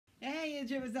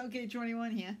YouTube, it's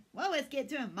LK21 here. Well, let's get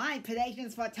to it. My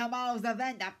predictions for tomorrow's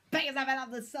event, the biggest event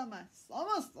of the summer.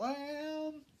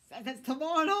 SummerSlam! Says it's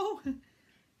tomorrow!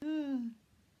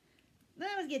 Now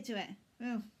let's get to it.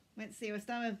 Well, let's see, we'll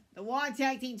start with the World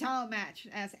Tag Team title match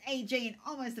as AJ and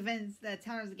Almost defends the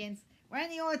titles against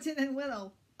Randy Orton and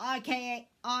Willow, aka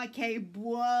RK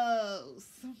Bros.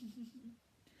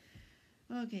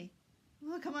 Okay.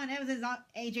 Well, come on, ever since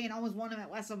AJ and Almost won them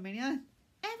at WrestleMania,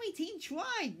 every team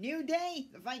tried. New Day,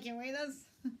 the Viking Raiders,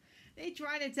 they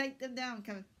tried to take them down.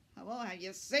 Hello, have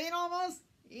you seen Almost?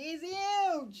 He's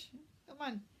huge. Come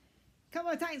on. A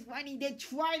couple of times Randy did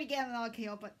try to get an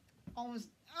RKO, but Almost,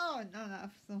 not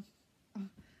enough. So,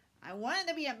 I want it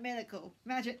to be a miracle.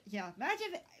 Imagine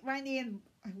if Randy and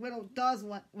Willow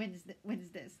wins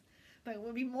this. But it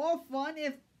would be more fun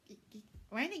if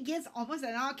Randy gets Almost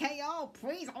an RKO.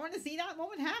 Please, I want to see that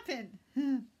moment happen.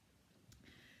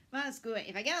 Well, screw it.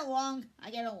 If I get along,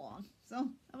 I get along. So,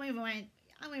 I'm waiting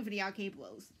for the arcade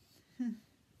blows.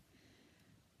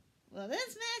 Well,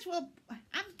 this match, well,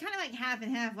 I'm kind of like half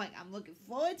and half. Like, I'm looking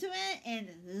forward to it,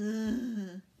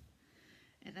 and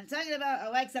I'm talking about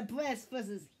Alexa Bliss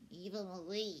versus Eva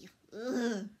Marie.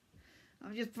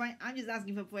 I'm just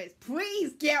asking for praise.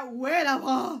 Please get rid of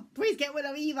her. Please get rid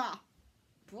of Eva.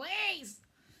 Please.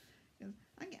 Come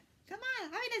on.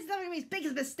 I mean, it's WWE's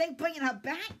biggest mistake bringing her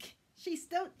back. She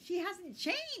hasn't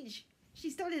changed.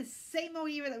 She's still the same old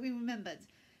Eva that we remembered.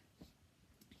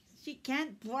 She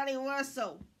can't bloody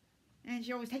wrestle. And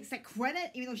she always takes the credit,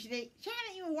 even though she hasn't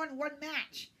even won one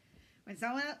match.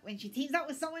 When she teams up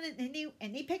with someone and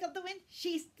they pick up the win,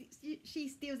 she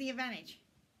steals the advantage.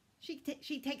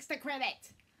 She takes the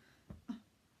credit.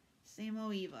 Same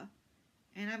old Eva.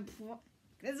 And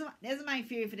this is my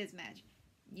theory for this match.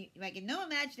 Like in no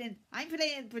match, then I'm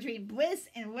putting between Bliss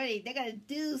and Willie. They gotta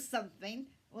do something.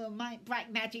 Well, my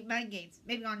black magic mind games.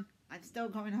 Maybe I'm still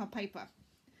going on Piper.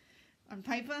 On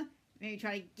Piper, maybe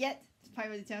try to get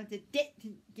Piper to tell to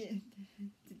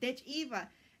ditch Eva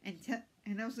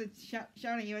and also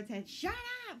shouting Eva to shut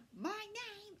up. My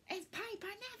name is Piper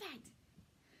Nevert.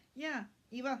 Yeah,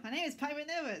 Eva, her name is Piper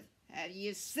Nevert. Have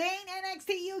you seen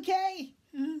NXT UK?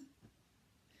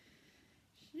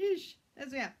 Sheesh.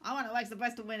 That's yeah. I want Alexa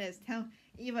Bliss to win this. Tell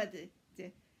Eva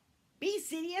to be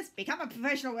serious, become a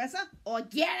professional wrestler, or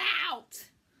get out.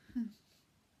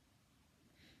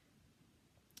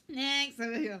 Next,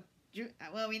 over here.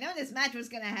 Well, we know this match was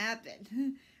gonna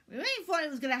happen. We really thought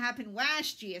it was gonna happen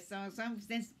last year,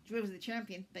 since Drew was the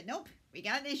champion, but nope, we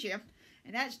got it this year,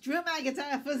 and that's Drew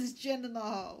McIntyre versus Jinder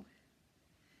Mahal.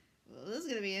 Well, this is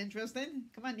gonna be interesting.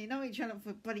 Come on, they know each other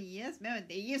for 20 years. Remember,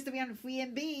 they used to be on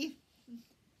 3MB.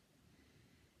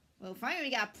 Well, finally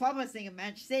we got a proper single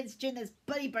match since Jinder's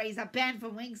buddies are banned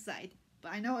from ringside.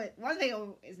 But I know one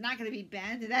thing is not going to be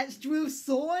banned, and that's Drew's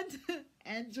sword.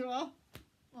 Angela.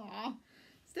 Aw.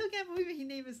 Still can't believe he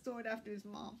named his sword after his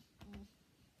mom.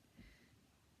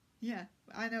 Yeah,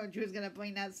 I know Drew's going to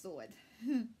bring that sword.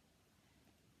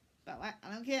 But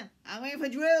I don't care. I'm waiting for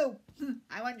Drew.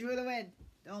 I want Drew to win.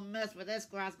 Don't mess with this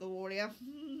Glasgow Warrior.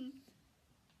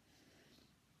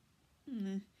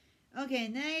 Okay,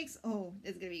 next. Oh,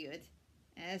 this is gonna be good.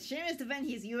 Sheamus defends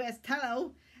his US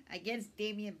title against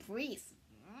Damian Priest.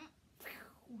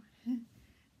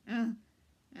 I don't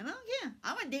care.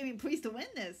 I want Damian Priest to win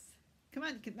this. Come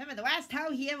on, remember the last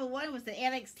title he ever won was the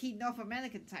NXT North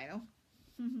American title.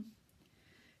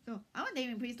 So I want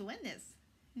Damian Priest to win this.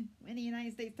 Win the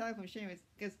United States title from Sheamus.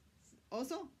 Because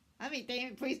also, I mean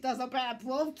Damian Priest does a bad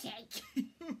blow cake.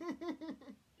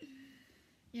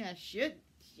 Yeah, shoot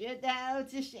out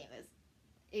to Sheamus.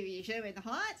 If you shoot him in the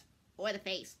heart or the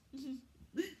face.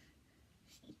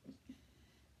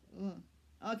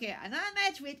 Okay, another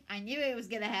match which I knew it was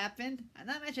gonna happen. And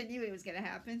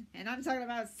I'm talking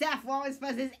about Seth Rollins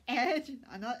versus Edge.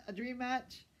 A dream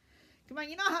match. Come on,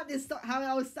 you know how it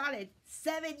all started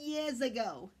 7 years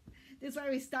ago. This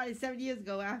already started 7 years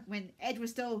ago when Edge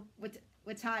was still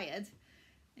retired.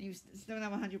 And he was still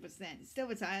not 100%. Still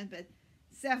retired, but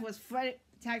Seth was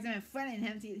tagged him and threatening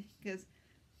him because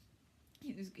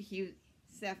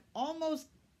Seth almost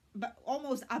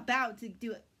about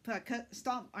to put a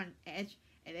stomp on Edge,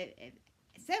 and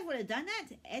Seth would have done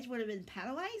that, Edge would have been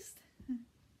paralyzed.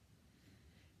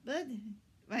 But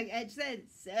like Edge said,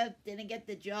 Seth didn't get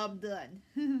the job done.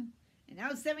 And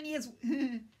now 7 years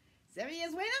later,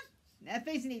 they're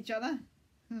facing each other.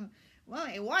 Well,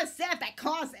 it was Seth that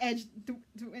caused Edge to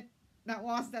that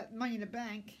lost that Money in the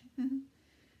Bank.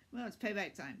 Well, it's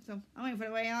payback time, so I'm waiting for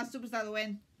the Raw Superstar to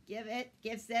win.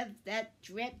 Give Seth that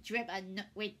drip, a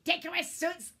ridiculous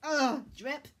suits.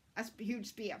 Drip, a huge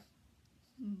spear.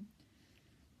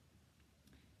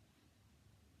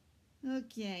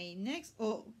 Okay, next.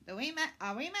 Oh, the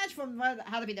rematch from what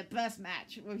had to be the best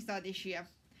match we saw this year.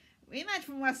 Rematch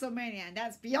from WrestleMania, and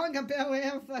that's Bianca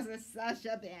Belair versus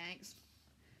Sasha Banks.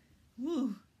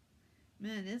 Whew.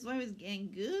 Man, this one was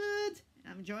getting good.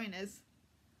 I'm enjoying this.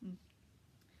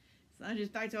 Sasha's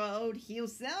back to her old heel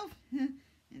self. And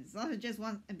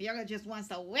Bianca just wants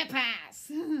to whip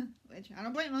ass. Which, I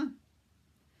don't blame her.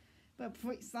 But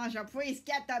Sasha, please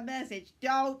get the message.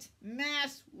 Don't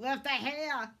mess with the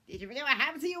hair. Did you forget what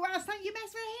happened to you last time you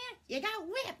messed with the hair? You got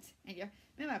whipped. And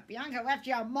remember, Bianca left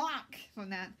you a mark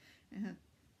from that.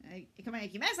 Come on,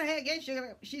 if you mess with her hair again,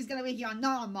 she's going to leave you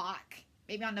another mark.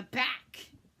 Maybe on the back.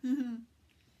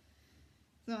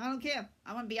 So I don't care.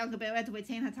 I want Bianca Belair to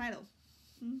retain her title.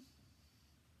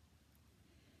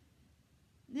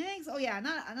 Next, oh yeah,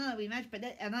 another rematch, but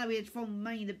another rematch from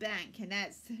Money in the Bank, and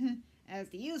that's as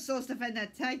the Usos defend the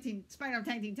SmackDown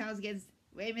Tag Team titles against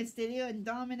Rey Mysterio and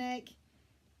Dominic.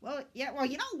 Well, yeah,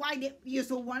 you know why the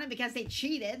Usos won it? Because they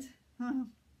cheated. Oh,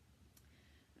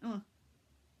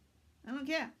 I don't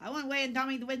care. I want Rey and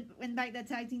Dominic to win back the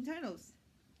tag team titles.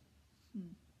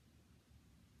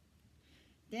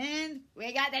 Then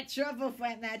we got the triple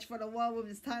threat match for the World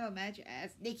Women's title match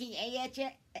as Nikki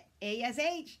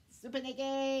ASH, Super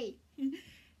Nikki.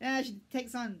 She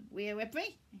takes on Rhea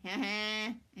Ripley.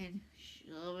 And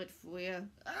Charlotte Flair.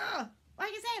 Oh,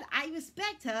 like I said, I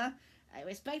respect her. I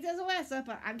respect her as a wrestler,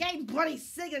 but I'm getting bloody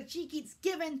sick that she keeps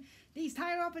giving these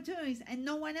title opportunities and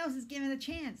no one else is giving a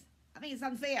chance. I think it's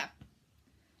unfair.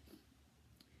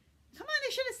 Come on,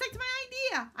 they should have stuck to my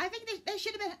idea. I think they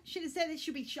should have said it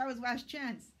should be Charlotte's last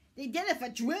chance. They did it for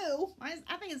Drew. I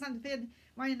think it's unfair.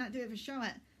 Why did not do it for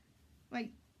Charlotte?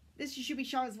 Like, this should be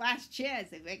Charlotte's last chance.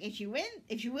 If she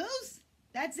lose,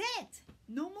 that's it.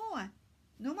 No more.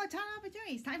 No more title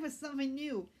opportunities. Time for something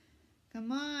new.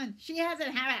 Come on. She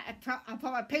hasn't had a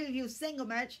proper pay-per-view single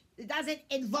match that doesn't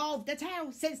involve the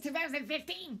title since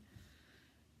 2015.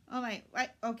 All right.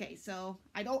 Okay, so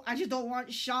I just don't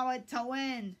want Charlotte to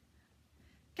win.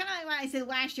 Kind of like what I said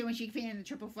last year when she defeated in the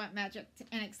triple threat match at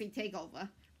NXT TakeOver,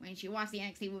 when she lost the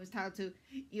NXT Women's title to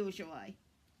Io Shirai.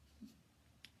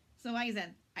 So like I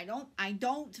said, I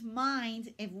don't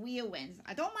mind if Rhea wins.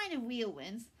 I don't mind if Rhea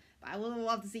wins, but I would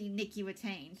love to see Nikki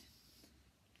retain.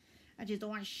 I just don't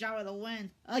want Charlotte to win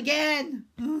again.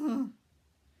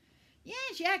 Yeah,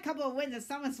 she had a couple of wins at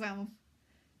SummerSlam,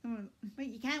 but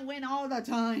you can't win all the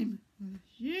time.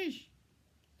 Sheesh.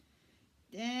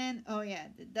 Then, oh yeah,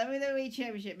 the WWE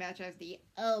Championship match as the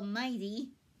Almighty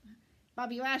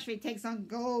Bobby Lashley takes on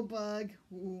Goldberg.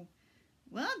 Ooh.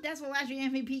 Well, that's what Lashley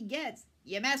MVP gets.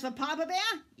 You mess with Papa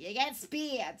Bear, you get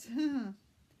speared.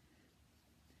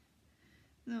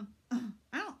 No,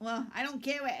 I don't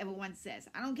care what everyone says.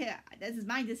 I don't care. This is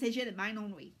my decision and mine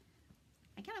only.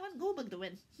 I kind of want Goldberg to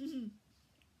win.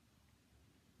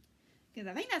 Because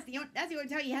I think that's the only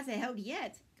title he hasn't held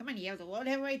yet. Come on, he has the World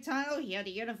Heavyweight title, he had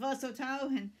the Universal title,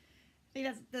 and I think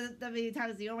that's the WWE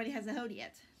titles he already hasn't held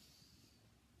yet.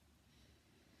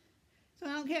 So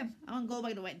I don't care. I want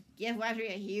Goldberg to win. Give Lashley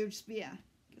a huge spear.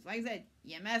 Because like I said,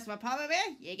 you mess with Papa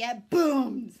Bear, you get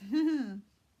boomed.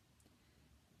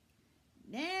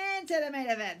 Then to the main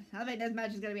event. I think this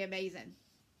match is going to be amazing.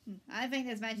 I think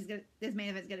this main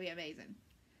event is going to be amazing.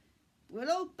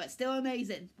 Brutal, but still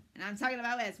amazing. And I'm talking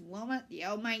about as woman, the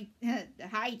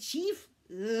High Chief.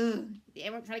 Everyone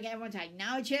trying to get everyone to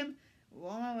acknowledge him.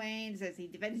 Roman Reigns as he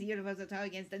defends the Universal title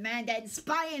against the man that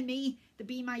inspired me to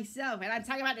be myself. And I'm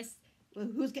talking about this,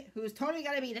 who's totally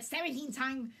going to be the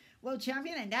 17-time world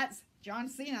champion, and that's John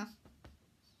Cena.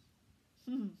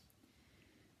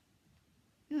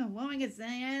 Roman can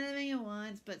say anything he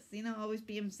wants, but Cena will always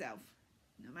be himself,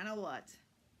 no matter what.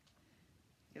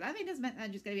 Because I think this match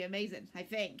is going to be amazing, I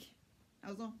think.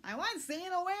 Also, I want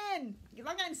Cena to win!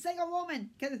 Because I'm going to sing a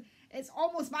woman, because it's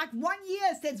almost marked 1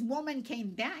 year since Woman came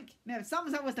back. Remember,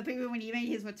 SummerSlam was the period when he made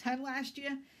his return last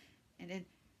year. And then,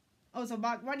 also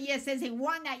marked 1 year since he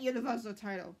won that Universal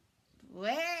title.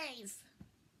 Please!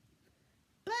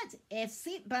 But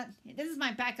this is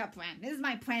my backup plan. This is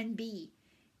my plan B.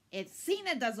 If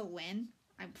Cena doesn't win,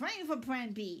 I'm praying for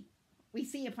plan B. We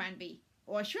see a plan B.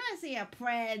 Or should I say a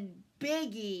plan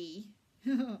Biggie?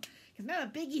 Because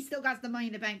remember, Biggie still got the Money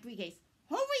in the Bank briefcase.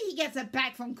 Hopefully he gets it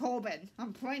back from Corbin.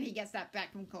 I'm praying he gets that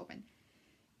back from Corbin.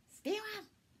 Stay up.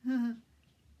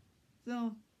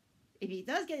 So, if he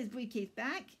does get his briefcase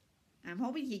back, I'm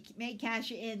hoping he may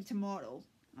cash it in tomorrow.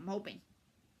 I'm hoping.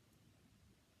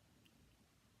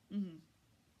 Whew.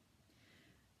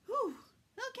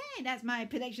 Okay, that's my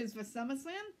predictions for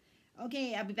SummerSlam.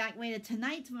 Okay, I'll be back later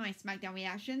tonight for my SmackDown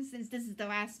reaction, since this is the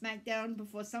last SmackDown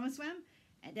before SummerSlam.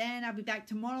 And then I'll be back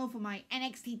tomorrow for my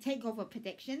NXT TakeOver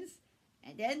predictions.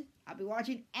 And then I'll be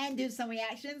watching and do some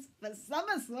reactions for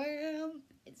SummerSlam.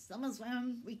 It's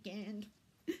SummerSlam weekend.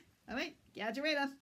 Alright, catch you later.